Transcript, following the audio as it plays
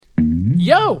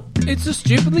Yo, it's a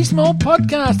Stupidly Small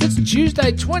podcast. It's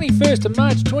Tuesday, 21st of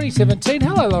March 2017.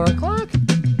 Hello, Lauren Clark.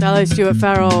 Hello, Stuart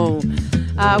Farrell.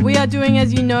 We are doing,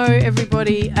 as you know,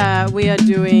 everybody, we are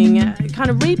doing kind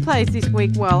of replays this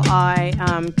week while I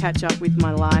catch up with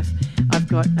my life. I've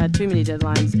got too many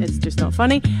deadlines. It's just not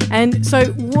funny. And so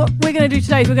what we're going to do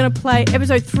today is we're going to play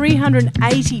episode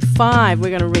 385.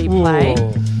 We're going to replay.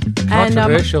 Whoa.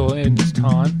 Controversial in its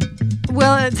time.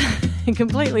 Well, it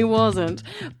completely wasn't.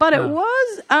 But it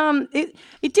was,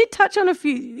 it did touch on a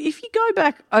few. If you go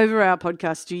back over our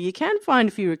podcast, Stu, you can find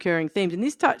a few recurring themes, and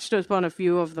this touched upon a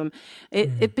few of them.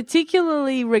 It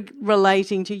particularly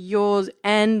relating to yours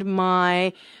and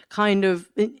my kind of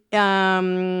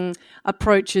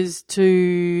approaches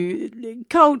to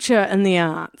culture and the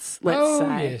arts, let's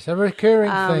say. Yes, a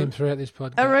recurring theme throughout this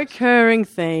podcast. A recurring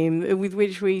theme with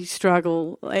which we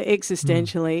struggle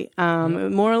existentially,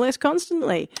 more or less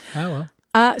constantly. Oh, well.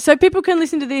 So people can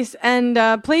listen to this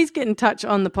and please get in touch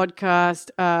on the podcast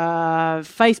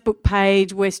Facebook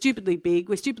page. We're Stupidly Big.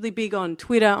 We're Stupidly Big on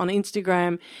Twitter, on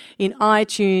Instagram, in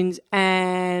iTunes,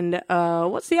 and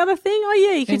what's the other thing? Oh,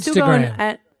 yeah, you can still go on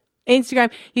at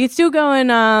Instagram. You can still go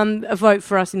and vote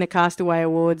for us in the Castaway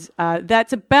Awards.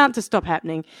 That's about to stop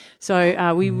happening.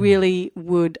 So we really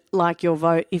would like your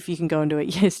vote if you can go and do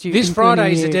it. Yes, Stu. This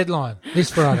Friday is the deadline.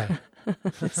 This Friday.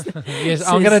 Yes,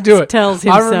 I'm going to do it. Tells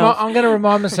himself. I'm going to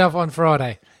remind myself on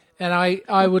Friday. And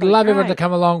I would love everyone to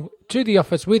come along to the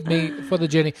office with me for the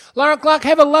journey. Lauren Clark,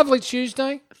 have a lovely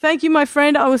Tuesday. Thank you, my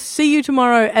friend. I will see you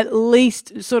tomorrow, at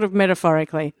least sort of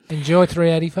metaphorically. Enjoy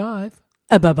 385.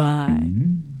 Bye-bye.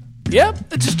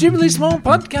 Yep, it's a Stupidly Small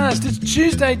podcast. It's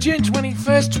Tuesday, June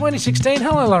 21st, 2016.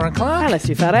 Hello, Lauren Clark. Hello,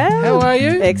 Stu Farrell. How are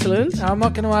you? Excellent. I'm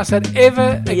not going to ask that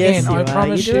ever again. Yes, you I are.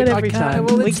 promise you. Do it every time.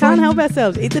 Well, we can't help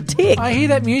ourselves. It's a tick. I hear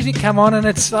that music come on and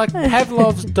it's like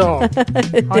Pavlov's dog.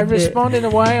 I respond in a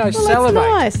way, I salivate.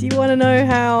 That's nice. You want to know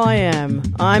how I am.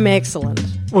 I'm excellent.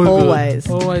 Always.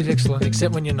 Always excellent,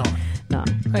 except when you're not. No.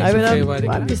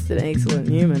 I'm just an excellent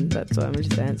human. That's why I'm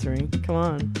just answering. Come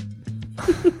on.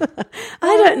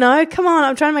 I don't know. Come on,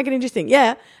 I'm trying to make it interesting.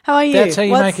 Yeah, how are you? That's how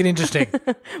you make it interesting.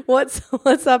 What's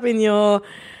up in your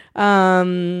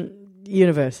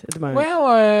universe at the moment?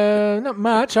 Well, not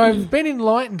much. I've been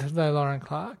enlightened though, Lauren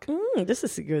Clark. This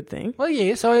is a good thing. Well,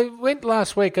 yes, I went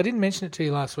last week. I didn't mention it to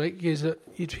you last week because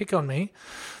you'd pick on me.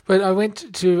 But I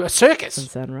went to a circus. Doesn't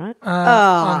sound right.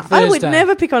 On Thursday. I would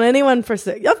never pick on anyone for a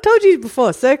circus. I've told you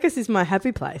before, circus is my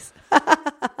happy place.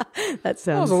 That sounds...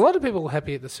 Well, there was a lot of people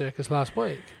happy at the circus last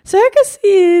week. Circus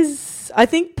is, I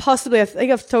think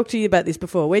I've talked to you about this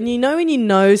before. When you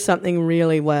know something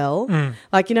really well,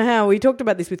 like you know how we talked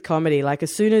about this with comedy, like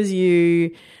as soon as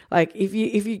you... Like if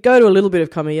you go to a little bit of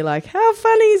comedy, you're like, how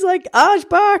funny is like Arj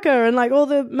Barker and like all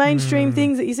the mainstream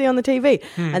things that you see on the TV.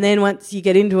 And then once you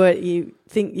get into it, you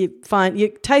find your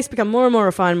tastes become more and more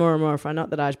refined. Not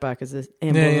that Arj Barker's the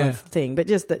emblem of thing, but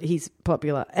just that he's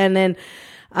popular. And then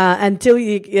until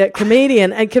you get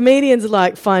comedian, and comedians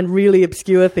like find really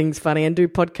obscure things funny and do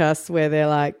podcasts where they're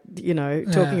like, you know,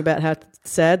 talking about how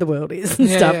sad the world is and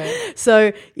stuff. Yeah.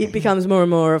 So it becomes more and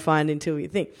more refined until you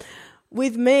think.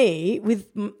 With me, with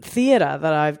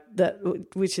theatre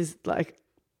which is like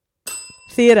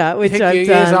theatre, which I've done.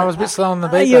 Yes, I was a bit slow on the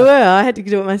beat. You were. I had to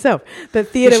do it myself. But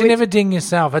theatre. You should never ding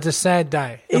yourself. It's a sad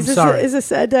day. I'm sorry. It's a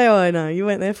sad day. Oh, I know. You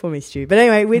weren't there for me, Stu. But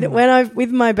anyway,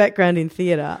 with my background in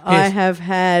theatre, yes. I have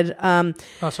had.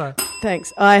 Sorry.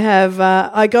 Thanks. I have.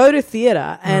 I go to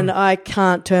theatre and I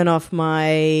can't turn off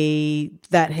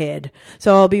that head.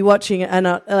 So I'll be watching it and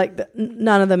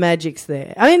none of the magic's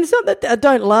there. I mean, it's not that I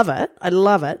don't love it. I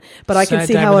love it, but I can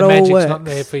see how it all works. The magic's not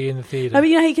there for you in the theatre. I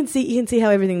mean, you know, you can see how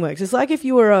everything works. It's like if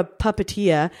you were a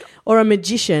puppeteer or a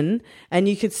magician and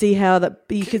you could see how that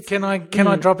you could. Can I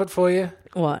drop it for you?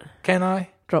 What? Can I?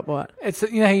 Drop what? It's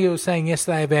how you were saying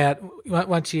yesterday about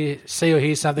once you see or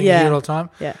hear something, you hear it all the time.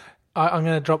 Yeah. I'm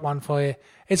going to drop one for you.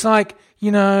 It's like,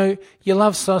 you know, you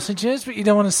love sausages, but you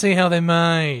don't want to see how they're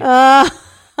made.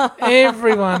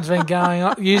 Everyone's been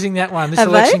using that one, this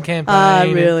election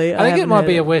campaign. Really? I think it might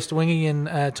be a West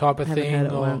Wingian type of thing. Had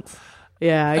it once.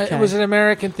 Yeah, okay. It was an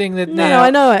American thing that No, I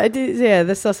know it.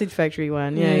 The sausage factory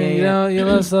one. Yeah. You know, you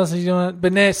love sausage,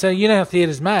 but now, so you know how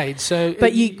theatre's made. So,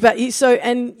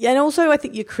 and also I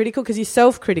think you're critical because you're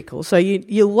self-critical. So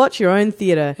you'll watch your own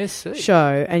theatre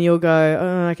show and you'll go,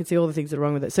 oh, I can see all the things that are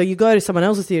wrong with it. So you go to someone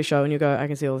else's theatre show and you go, I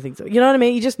can see all the things. You know what I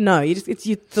mean? You just know. It's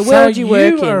the world you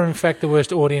work in. So you are in fact the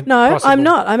worst audience. No, possible. I'm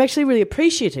not. I'm actually really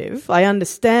appreciative. I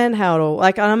understand how it all.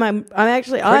 Like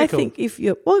I think if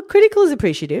you're critical is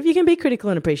appreciative. You can be critical critical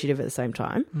and appreciative at the same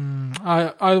time.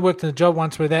 I worked in a job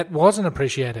once where that wasn't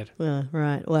appreciated.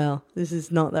 Right. Well, this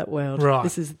is not that world. Right.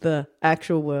 This is the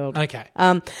actual world. Okay.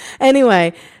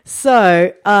 Anyway,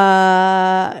 so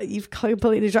you've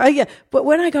completely tried. Yeah, but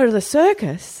when I go to the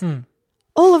circus,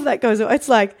 all of that goes away. It's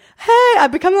like, hey, I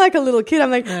become like a little kid.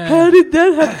 I'm like, how did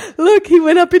that happen? Look, he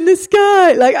went up in the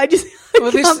sky. Like, I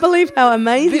can't believe how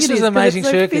amazing it is. This was Amazing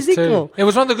so Circus physical. too. It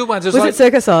was one of the good ones. Was it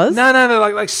Circus Oz? No.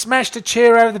 Like smashed a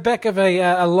chair over the back of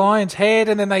a lion's head,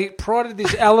 and then they prodded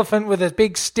this elephant with a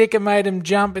big stick and made him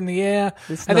jump in the air.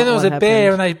 And then there was a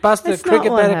bear, and they busted a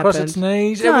cricket bat across its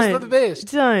knees. It was the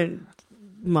best. Don't,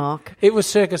 Mark. It was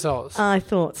Circus Oz. I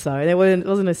thought so. There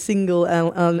wasn't a single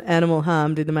animal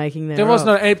harmed in the making thereof. There was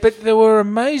not, but there were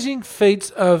amazing feats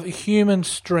of human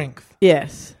strength.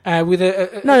 Yes. With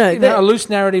a loose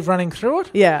narrative running through it.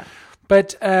 Yeah.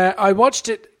 But I watched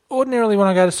it. Ordinarily, when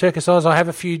I go to Circus Oz, I have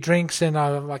a few drinks and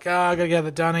I'm like, I got to go to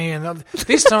the dunny. And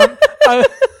this time,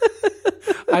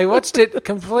 I watched it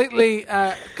completely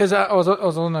because I was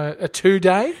on a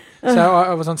 2-day, so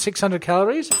I was on 600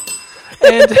 calories.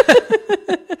 And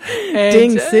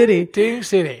Ding City. Ding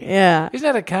City. Yeah. Isn't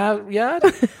that a car yard?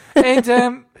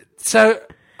 And so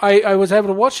I was able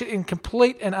to watch it in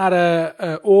complete and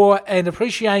utter awe and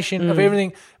appreciation of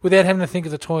everything without having to think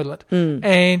of the toilet.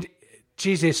 And,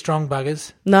 geez, they're strong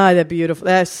buggers. No, they're beautiful.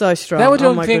 They're so strong. They were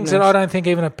doing things that I don't think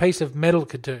even a piece of metal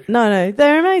could do. No,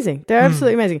 they're amazing. They're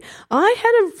absolutely amazing. I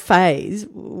had a phase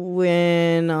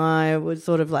when I was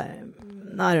sort of like,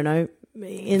 I don't know,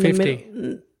 in 50. the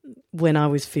middle. When I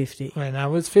was 50. When I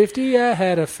was 50, I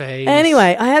had a phase.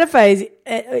 Anyway, I had a phase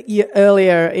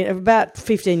earlier, about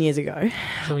 15 years ago.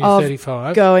 So you're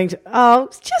 35. Going to,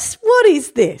 what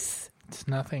is this? It's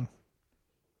nothing.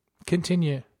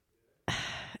 Continue.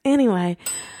 Anyway.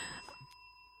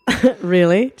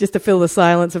 Really? Just to fill the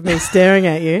silence of me staring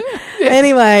at you. Yes,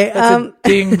 anyway. That's a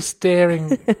ding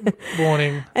staring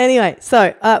warning. Anyway,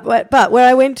 so, but where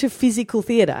I went to physical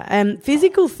theatre, and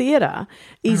physical theatre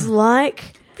is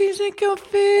like... Physical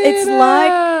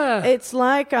theatre. It's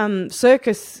like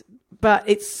circus, but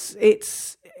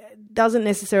it's doesn't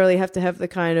necessarily have to have the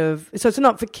kind of, so it's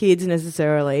not for kids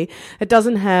necessarily. It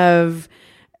doesn't have.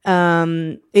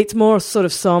 It's more sort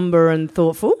of somber and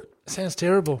thoughtful. Sounds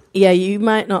terrible. Yeah, you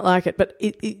might not like it, but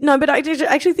but I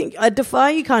actually think I defy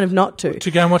you kind of not to.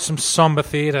 To go and watch some somber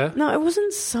theatre. No, it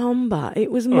wasn't somber.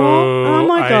 It was more. Oh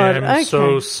my God! I am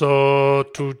so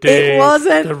today. It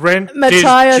wasn't. The rent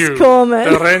Matthias is due.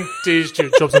 Cormann. The rent is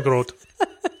due. Jobs and growth.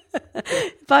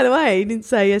 By the way, you didn't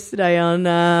say yesterday on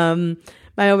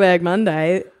Mailbag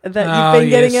Monday that you've been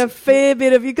getting a fair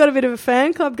bit of. You've got a bit of a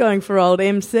fan club going for old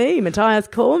MC Matthias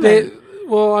Cormann.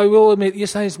 Well, I will admit,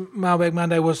 yesterday's Mailbag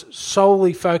Monday was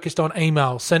solely focused on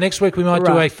emails. So next week we might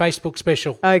do a Facebook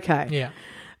special. Okay. Yeah.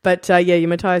 But, your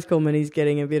Matthias Cormann is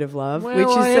getting a bit of love. Well, which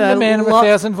is I am the man of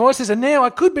 1,000 voices, and now I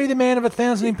could be the man of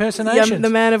 1,000 impersonations. Yeah, the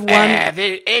man of one.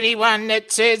 Anyone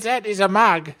that says that is a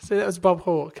mug. So that was Bob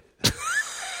Hawke.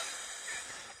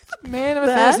 Man of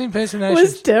 1,000 impersonations.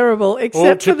 Was terrible, except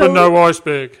All for tip and no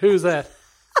iceberg. Who's that?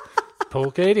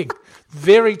 Paul Keating.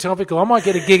 Very topical. I might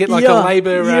get a gig at like a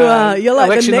Labour You're like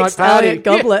election the next night party. Elliot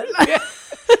Goblet. Yeah.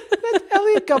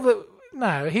 Elliot Goblet.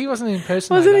 No, he wasn't an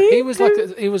impersonator. Wasn't he? He was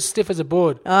like he was stiff as a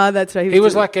board. Oh, that's right. He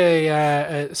was like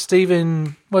a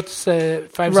Stephen. What's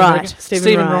famous Wright. American?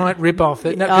 Stephen Wright rip-off.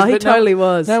 He totally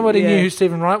was. Nobody knew who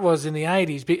Stephen Wright was in the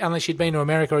 80s, unless you'd been to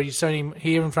America or you'd seen him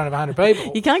here in front of 100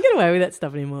 people. You can't get away with that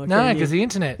stuff anymore. No, because the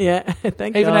internet. Yeah,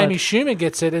 thank even God. Amy Schumer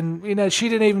gets it, and she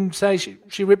didn't even say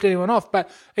she ripped anyone off. But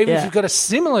even if you've got a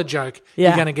similar joke,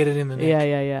 you're going to get it in the net.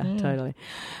 Yeah, totally.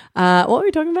 What were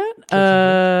we talking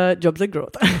about? Jobs and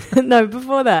growth. No,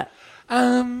 before that.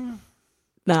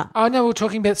 Nah. I know we're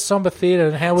talking about somber theatre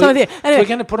and how anyway, we're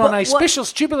going to put on a special,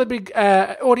 stupidly big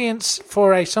audience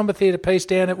for a somber theatre piece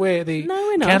down at the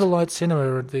Candlelight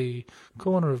Cinema at the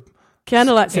corner of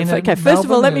Candlelight Cinema. Okay, first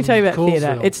of all, let me tell you about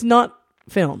theatre. It's not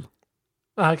film.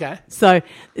 Okay. So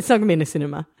it's not going to be in a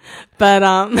cinema. But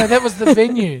no, that was the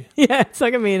venue. Yeah, it's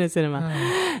not going to be in a cinema.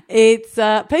 Oh. It's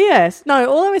P.S. No,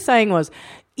 all I was saying was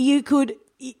you could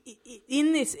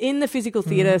in the physical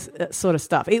theatre sort of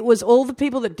stuff. It was all the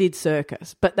people that did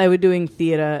circus, but they were doing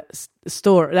theatre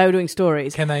They were doing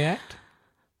stories. Can they act?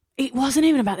 It wasn't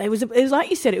even about that. It was like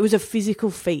you said. It was a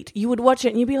physical feat. You would watch it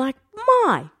and you'd be like,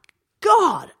 "My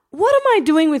God, what am I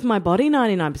doing with my body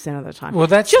 99% of the time? Well,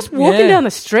 that's just walking down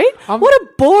the street. What a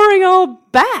boring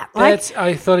old bat!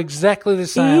 I thought exactly the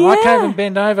same. Yeah. I can't even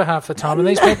bend over half the time, and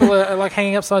these people are like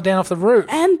hanging upside down off the roof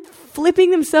and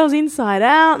flipping themselves inside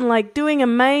out and like doing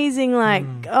amazing, like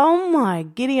oh my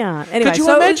giddy aunt. Anyway, could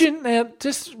you imagine? Now,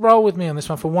 just roll with me on this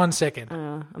one for 1 second,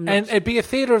 and it'd be a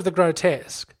theatre of the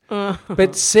grotesque.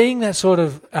 But seeing that sort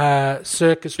of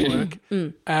circus work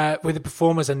where the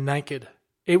performers are naked,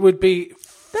 it would be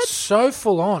so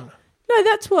full on. No,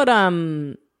 that's what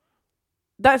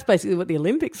that's basically what the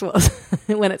Olympics was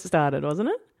when it started, wasn't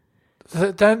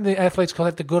it? Don't the athletes call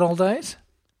it the good old days?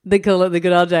 They call it the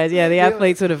good old days. Yeah, the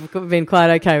athletes would have been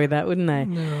quite okay with that, wouldn't they?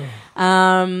 No.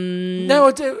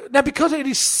 No, because it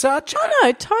is such. Oh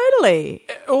no, totally.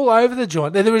 All over the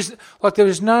joint. There is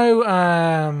no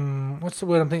what's the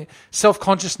word I'm thinking?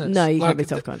 Self-consciousness. No, you can't be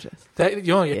self-conscious.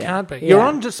 You can't be. You're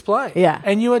on display. Yeah,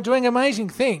 and you are doing amazing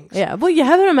things. Yeah, well, you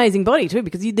have an amazing body too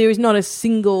because there is not a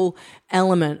single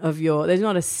element of there's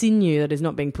not a sinew that is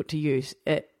not being put to use.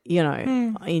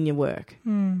 In your work.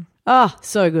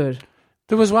 So good.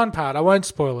 There was one part, I won't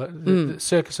spoil it, the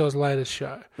Circus Oz latest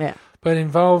show. Yeah. But it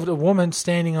involved a woman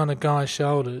standing on a guy's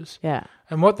shoulders. Yeah.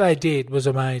 And what they did was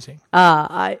amazing.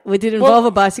 Did it involve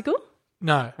a bicycle?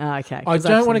 No. Okay. I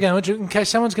don't want to go into it in case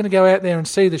someone's going to go out there and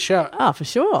see the show. Oh, for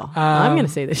sure. I'm going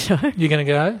to see the show. You're going to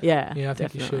go? Yeah. Yeah, I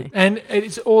think definitely. you should. And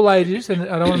it's all ages, and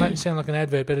I don't want to make it sound like an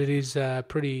advert, but it is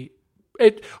pretty...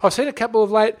 I've seen a couple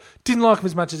of late, didn't like them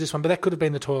as much as this one, but that could have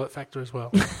been the toilet factor as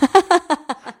well.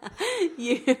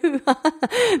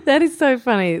 That is so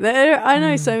funny. I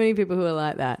know so many people who are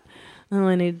like that. Oh,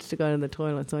 I needed to go to the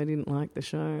toilet, so I didn't like the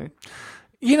show.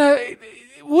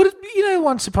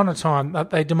 Once upon a time,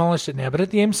 they demolished it now, but at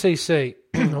the MCC,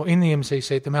 or in the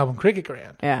MCC, at the Melbourne Cricket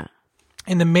Ground,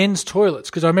 in the men's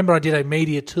toilets, because I remember I did a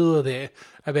media tour there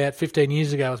about 15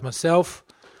 years ago with myself,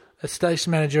 a station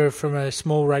manager from a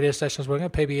small radio station I was working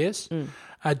at, PBS,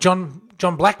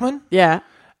 John Blackman. Yeah.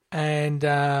 And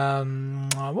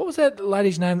what was that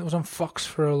lady's name that was on Fox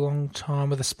for a long time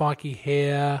with the spiky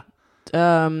hair?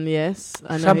 Yes,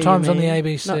 I know. Sometimes who on you the mean.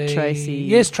 ABC. Not Tracy.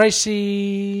 Yes,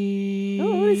 Tracy.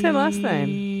 Oh, what is her last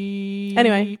name?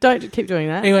 Anyway, don't keep doing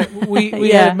that. Anyway,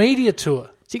 we had a media tour.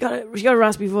 She got a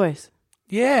raspy voice.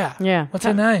 Yeah. Yeah. What's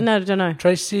her name? No, I don't know.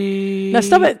 Tracy. No,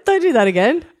 stop it. Don't do that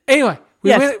again. Anyway.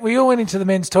 We all went into the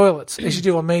men's toilets as you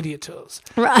do on media tours.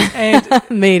 Right. And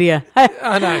media.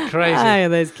 I know, crazy. Oh,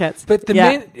 those cats. But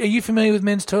men, are you familiar with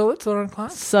men's toilets, Lauren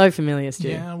Clark? So familiar, Stu.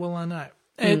 Yeah, well, I know.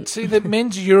 And see, the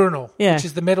men's urinal, Yeah. which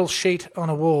is the metal sheet on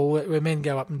a wall where men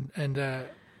go up and I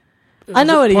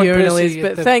know what a Point urinal Percy is, at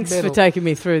but the thanks metal. for taking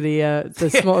me through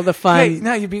the fun. Yeah,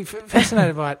 no, you'd be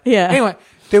fascinated by it. Yeah. Anyway,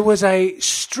 there was a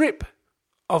strip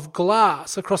of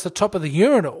glass across the top of the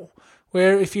urinal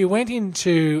where if you went in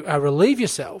to relieve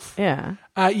yourself,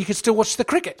 you could still watch the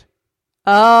cricket.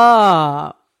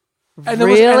 Oh, And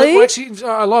really? It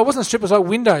wasn't a strip, it was like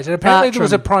windows. And apparently there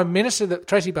was a Prime Minister,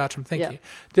 Tracy Bartram, thank you.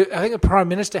 I think the Prime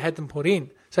Minister had them put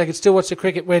in so he could still watch the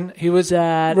cricket when he was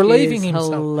relieving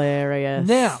himself. Hilarious.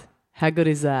 Now, how good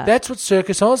is that? that's what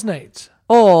Circus Oz needs.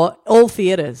 Or all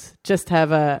theatres just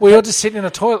have a... We all just sit in a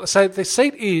toilet. So the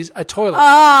seat is a toilet.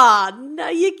 no,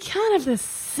 you can't have the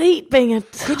seat being a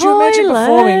toilet. Could you imagine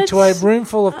performing to a room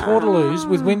full of portaloos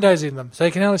with windows in them so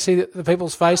you can only see the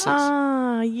people's faces?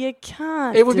 You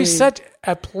can't. It would be such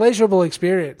a pleasurable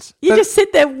experience. You just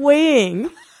sit there weeing.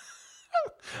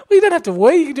 Well, you don't have to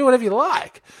wee. You can do whatever you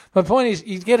like. My point is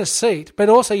you get a seat, but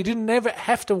also you didn't ever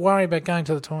have to worry about going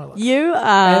to the toilet. You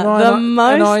are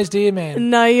most... An eyes dear man.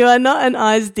 No, you are not an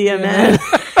eyes dear man.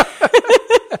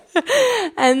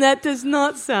 And that does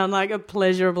not sound like a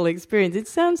pleasurable experience. It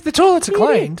sounds... The toilets are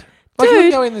cleaned. Like you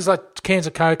can go in, there's like cans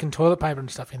of Coke and toilet paper and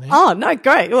stuff in there. Oh, no,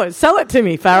 great. Well, sell it to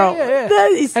me, Farrell. Yeah.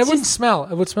 It wouldn't smell.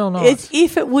 It would smell nice. It's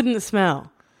if it wouldn't smell.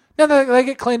 No, they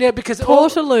get cleaned out because...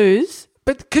 Portaloos...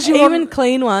 But because you even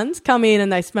clean ones come in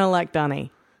and they smell like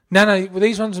dunny. No,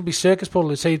 these ones would be circus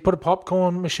portaloos. So you'd put a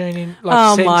popcorn machine in.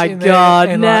 Oh my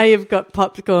God! Now you've got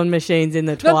popcorn machines in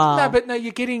the toilet. No,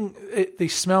 you're getting the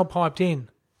smell piped in,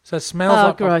 so it smells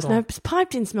like gross! popcorn. No,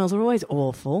 piped in smells are always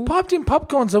awful. Piped in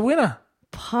popcorn's a winner.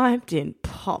 Piped in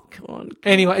popcorn.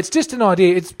 Anyway, it's just an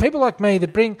idea. It's people like me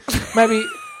that bring maybe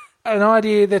an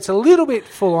idea that's a little bit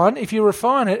full on. If you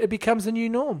refine it, it becomes the new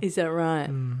norm. Is that right?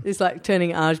 It's like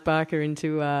turning Aj Barker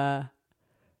into, a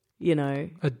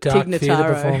dark theatre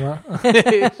performer.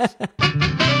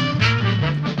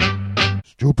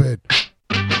 Stupid.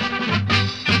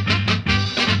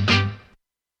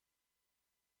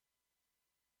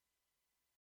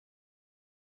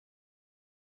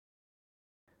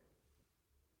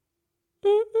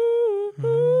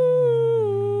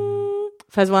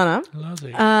 Fazwana.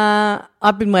 Lovely.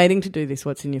 I've been waiting to do this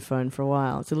What's in Your Phone for a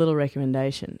while. It's a little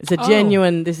recommendation. It's a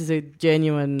genuine, this is a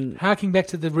genuine... Harking back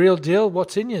to the real deal,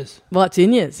 what's in yours? What's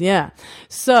in yours, yeah.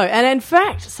 So, and in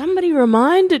fact, somebody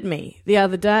reminded me the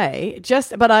other day,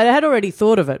 but I had already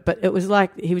thought of it, but it was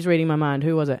like he was reading my mind.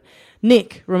 Who was it?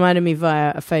 Nick reminded me via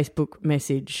a Facebook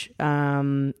message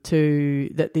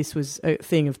that this was a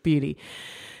thing of beauty.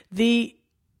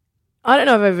 I don't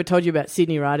know if I've ever told you about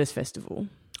Sydney Writers' Festival.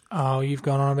 Oh, you've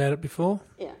gone on about it before?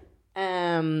 Yeah.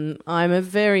 I'm a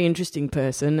very interesting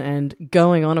person, and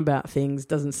going on about things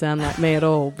doesn't sound like me at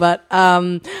all. But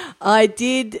I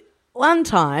did one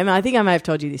time, I think I may have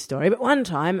told you this story, but one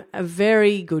time a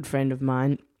very good friend of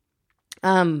mine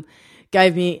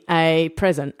gave me a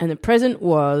present, and the present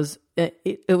was,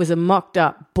 it was a mocked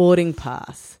up boarding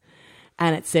pass,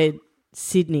 and it said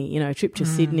Sydney, a trip to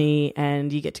Sydney,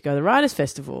 and you get to go to the Writers'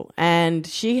 Festival. And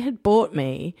she had bought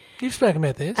me... You've spoken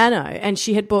about this. I know. And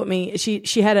she had bought me...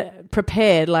 She had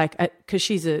prepared, because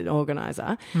she's an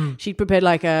organiser, she'd prepared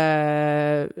like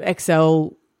a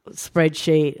Excel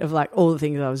spreadsheet of like all the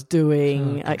things I was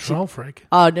doing. Control freak.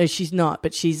 Oh, no, she's not,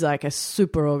 but she's like a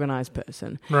super organised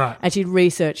person. Right. And she'd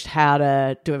researched how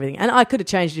to do everything. And I could have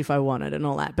changed it if I wanted and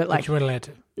all that. But you weren't allowed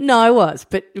to. No, I was.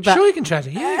 But sure, you can change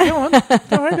it. Yeah, go on.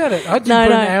 Don't worry about it. I didn't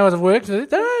put in hours of work. No,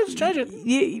 just change it.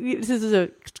 This is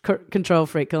a control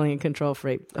freak, calling a control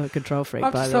freak, I've by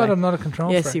the way. decided I'm not a control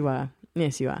freak. Yes, you are.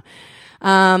 Yes, you are.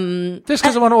 Just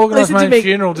because I want to organise my own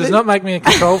funeral does not make me a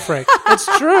control freak. It's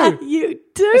true. You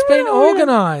do. It's been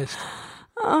organised.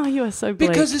 Oh, you are so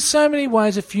bleak. Because there's so many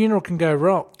ways a funeral can go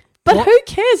wrong. But who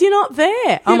cares? You're not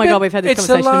there. Oh, my God, we've had this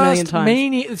conversation a million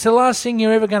times. It's the last thing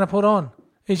you're ever going to put on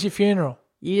is your funeral.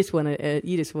 You just want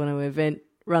to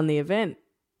run the event.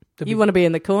 You want to be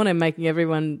in the corner making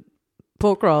everyone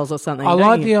pork rolls or something. I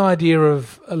like the idea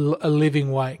of a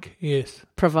living wake. Yes,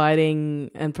 providing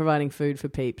food for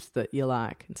peeps that you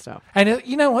like and stuff. And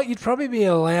you know what? You'd probably be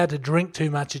allowed to drink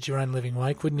too much at your own living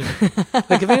wake, wouldn't you?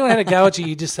 Like if anyone had a go at you,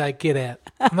 you'd just say, "Get out!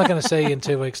 I'm not going to see you in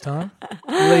 2 weeks' time.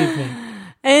 Leave me."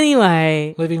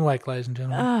 Anyway, living wake, ladies and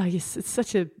gentlemen. Oh yes, it's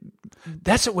such a.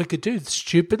 That's what we could do.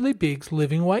 Stupidly big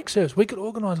living wake service. We could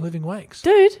organise living wakes.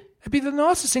 Dude. It'd be the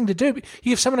nicest thing to do.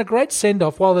 You give someone a great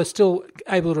send-off while they're still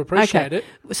able to appreciate it.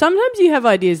 Sometimes you have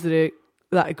ideas that are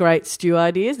like great stew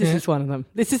ideas. This is one of them.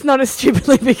 This is not a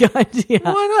stupidly big idea.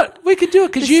 Why not? We could do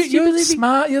it because you're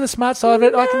smart. You're the smart side of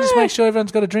it. I can just make sure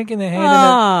everyone's got a drink in their hand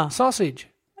and a sausage.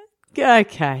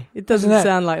 Okay. It doesn't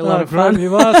sound like a lot of fun.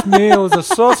 Your last meal is a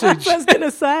sausage. I was going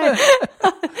to say.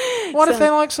 What if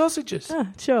they like sausages? Oh,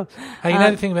 sure. Hey, you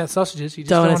know the thing about sausages? You just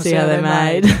don't want to see how they're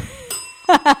made.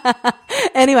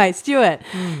 Anyway, Stuart,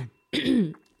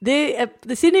 the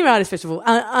Sydney Writers' Festival.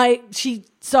 She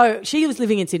was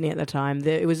living in Sydney at the time.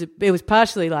 It was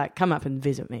partially like come up and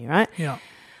visit me, right? Yeah.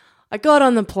 I got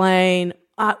on the plane.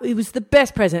 It was the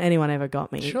best present anyone ever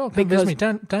got me. Sure, come visit me.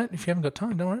 Don't if you haven't got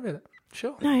time, don't worry about it.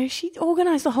 Sure. No, she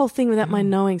organised the whole thing without my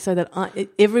knowing, so that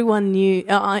everyone knew.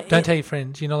 Don't tell your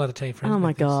friends. You're not allowed to tell your friends. Oh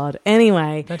my God.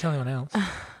 Anyway, don't tell anyone else.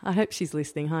 I hope she's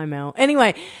listening. Hi, Mel.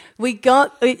 Anyway,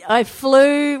 I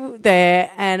flew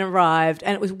there and arrived,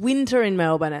 and it was winter in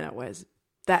Melbourne, and it was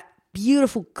that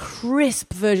beautiful,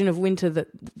 crisp version of winter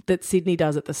that Sydney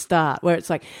does at the start, where it's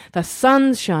like the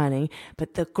sun's shining,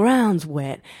 but the ground's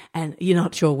wet, and you're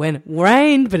not sure when it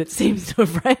rained, but it seems to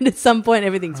have rained at some point.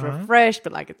 Everything's refreshed,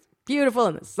 but like it's beautiful,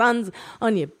 and the sun's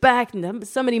on your back, and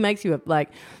somebody makes you a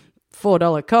like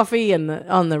 $4 coffee and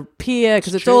on the pier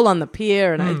because it's all on the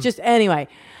pier, and it just anyway.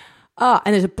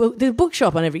 And there's a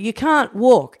bookshop on every. You can't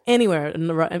walk anywhere in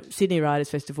the Sydney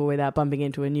Writers' Festival without bumping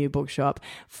into a new bookshop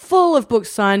full of books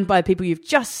signed by people you've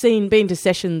just been to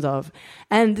sessions of.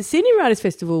 And the Sydney Writers'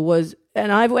 Festival was,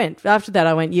 and I went after that.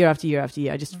 I went year after year after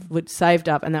year. I just saved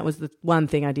up, and that was the one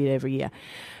thing I did every year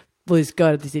was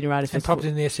go to the Sydney Writers' Festival. And popped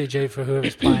in the SCG for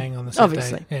whoever's playing on the Saturday.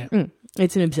 Obviously, yeah.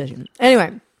 It's an obsession.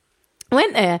 Anyway, I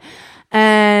went there,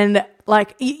 and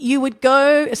like you would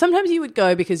go. Sometimes you would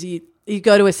go because you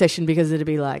go to a session because it'd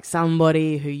be like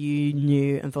somebody who you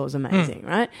knew and thought was amazing,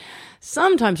 right?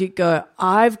 Sometimes you go,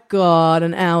 I've got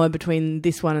an hour between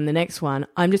this one and the next one.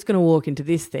 I'm just going to walk into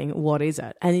this thing. What is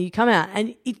it? And you come out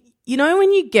and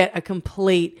when you get a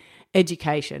complete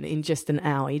education in just an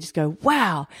hour, you just go,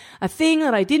 wow, a thing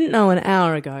that I didn't know an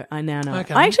hour ago, I now know.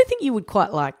 Okay. I actually think you would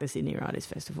quite like the Sydney Writers'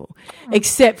 Festival,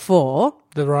 except for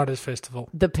the Writers' Festival.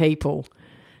 The people.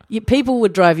 People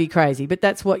would drive you crazy, but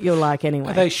that's what you're like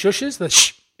anyway. Are they shushers?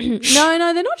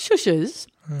 No, they're not shushers.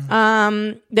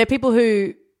 They're people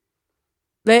who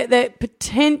they're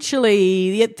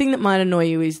potentially the thing that might annoy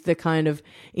you is the kind of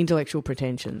intellectual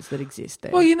pretensions that exist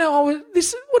there. Well,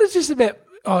 what is this about?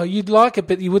 Oh, you'd like it,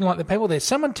 but you wouldn't like the people there.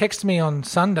 Someone texted me on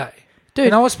Sunday. Dude.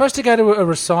 And I was supposed to go to a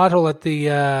recital at the,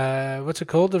 what's it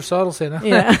called? The recital centre.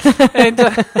 Yeah. and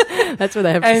That's where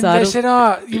they have and recitals. they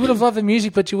said, you would have loved the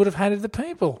music, but you would have hated the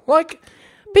people. Like,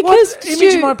 Because, what image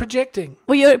Stu- am I projecting?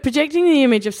 Well, you're projecting the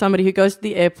image of somebody who goes to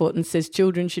the airport and says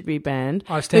children should be banned.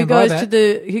 I stand by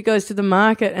that. Who goes to the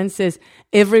market and says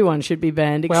everyone should be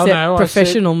banned Well, except no, I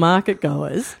professional market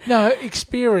goers. No,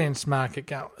 experienced market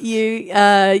goers.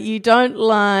 You don't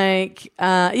like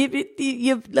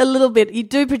you're a little bit. You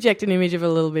do project an image of a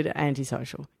little bit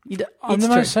antisocial. I'm the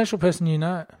most social person you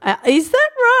know. Is that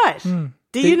right?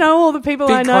 Do you know all the people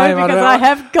I know? claim, Because I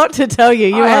have got to tell you,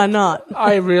 you are not.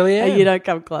 I really am. You don't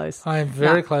come close. I am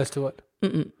very close to it.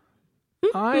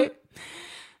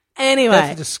 Anyway.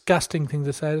 That's a disgusting thing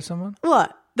to say to someone.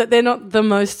 What? That they're not the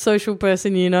most social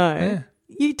person you know? Yeah.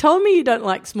 You told me you don't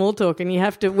like small talk and you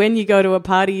have to, when you go to a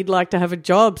party, you'd like to have a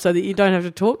job so that you don't have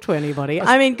to talk to anybody.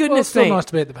 I mean, goodness it's still me. nice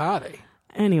to be at the party.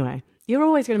 Anyway, you're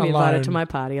always going to be invited Alone. to my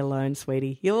party alone,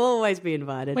 sweetie. You'll always be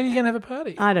invited. When are you going to have a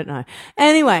party? I don't know.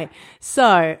 Anyway,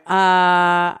 so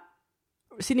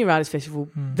Sydney Writers Festival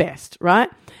best, right?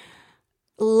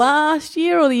 Last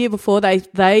year or the year before, they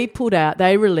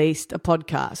released a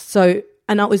podcast. So,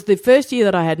 and it was the first year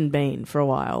that I hadn't been for a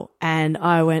while, and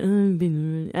I went,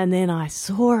 and then I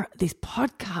saw this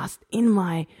podcast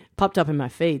popped up in my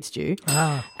feed, Stu,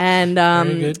 and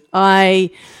very good.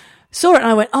 I saw it and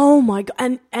I went, oh my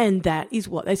God, and that is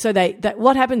what they. So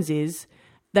what happens is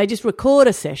they just record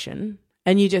a session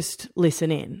and you just listen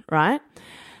in, right?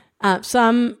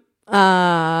 Some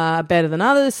better than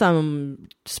others. Some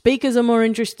speakers are more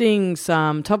interesting.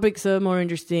 Some topics are more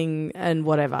interesting, and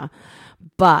whatever.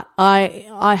 But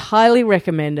I highly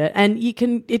recommend it, and you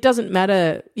can. It doesn't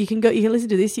matter. You can listen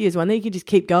to this year's one. Then you can just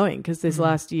keep going because there's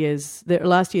last year's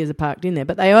are parked in there.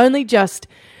 But they only just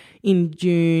in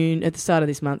June at the start of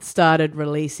this month started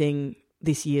releasing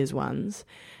this year's ones,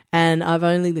 and I've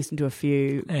only listened to a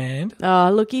few. And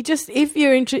look, if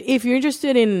you're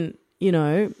interested in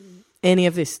any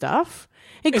of this stuff,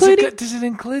 including does it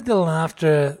include the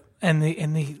laughter and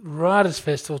the Writers'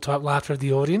 Festival type laughter of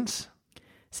the audience?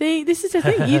 See, this is the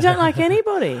thing. You don't like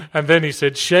anybody. And then he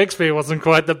said Shakespeare wasn't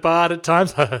quite the bard at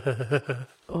times.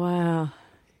 Wow.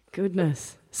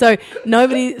 Goodness. So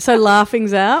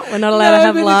laughing's out? We're not allowed to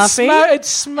have laughing? It's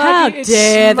smug. How it's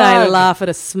dare smug. they laugh at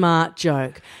a smart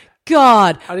joke?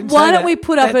 God, why don't we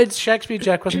put up a... Shakespeare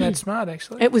joke wasn't that smart,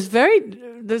 actually. It was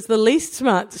there's the least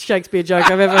smart Shakespeare joke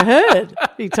I've ever heard, to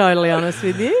be totally honest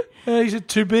with you. He said,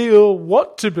 to be or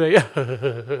what to be.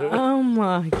 Oh,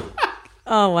 my God.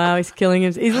 Oh, wow, he's killing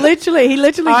him. He literally I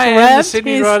grabbed am the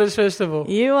Sydney Writers' Festival.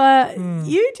 You are...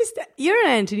 You're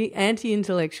an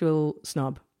anti-intellectual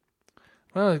snob.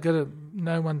 Well, you've got to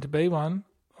know one to be one,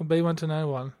 or be one to know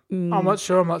one. I'm not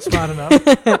sure I'm not smart enough.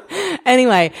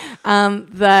 Anyway, what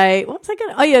was I going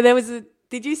to... Oh, yeah, there was a...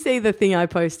 Did you see the thing I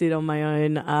posted on my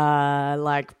own,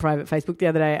 private Facebook the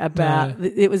other day about...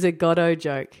 No. It was a Godot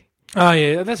joke. Oh,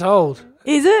 yeah, that's old.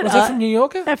 Is it? Was that from New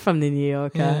Yorker? They're from the New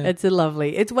Yorker. Yeah. It's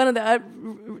it's one of the...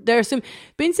 there are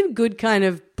been some good kind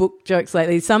of book jokes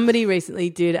lately. Somebody recently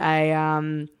did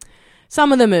a...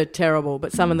 some of them are terrible,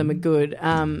 but some of them are good.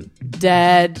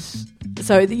 Dad...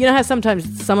 So, you know how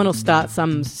sometimes someone will start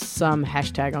some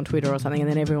hashtag on Twitter or something and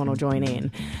then everyone will join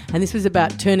in. And this was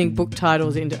about turning book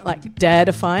titles into,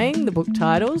 dadifying the book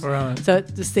titles. Right. So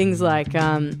it's just things like,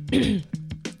 I'm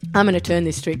going to turn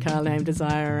this streetcar named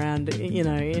Desire around,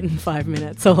 in 5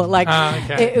 minutes. Or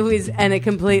okay. It was, and it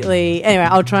completely... Anyway,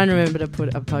 I'll try and remember to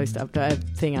put a post up, a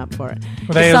thing up for it.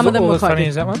 Some of them were quite funny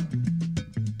as that one?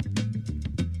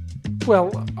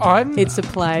 Well, It's a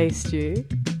play, Stu.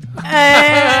 How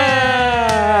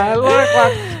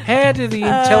do the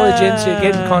intelligentsia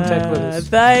get in contact with us?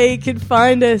 They can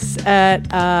find us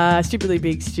at Stupidly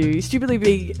Big Stu,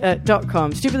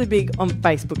 stupidlybig.com, Stupidly Big on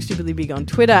Facebook, Stupidly Big on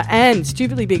Twitter, and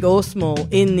Stupidly Big or Small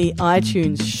in the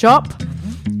iTunes shop.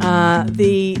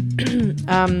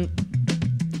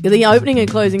 The opening and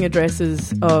closing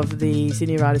addresses of the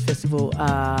Sydney Writers' Festival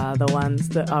are the ones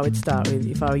that I would start with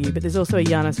if I were you. But there's also a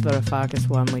Yanis Varoufakis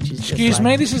one, which is Excuse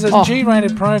me, this is a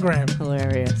G-rated program.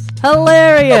 Hilarious.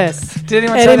 Did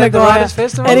anyone say that at the Writers'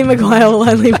 Festival? Eddie Maguire will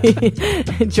only be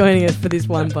joining us for this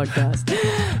one podcast.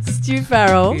 Stu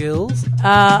Farrell. Gills.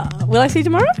 Will I see you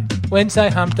tomorrow? Wednesday,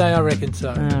 hump day, I reckon so.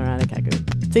 All right, okay,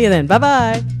 good. See you then.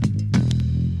 Bye-bye.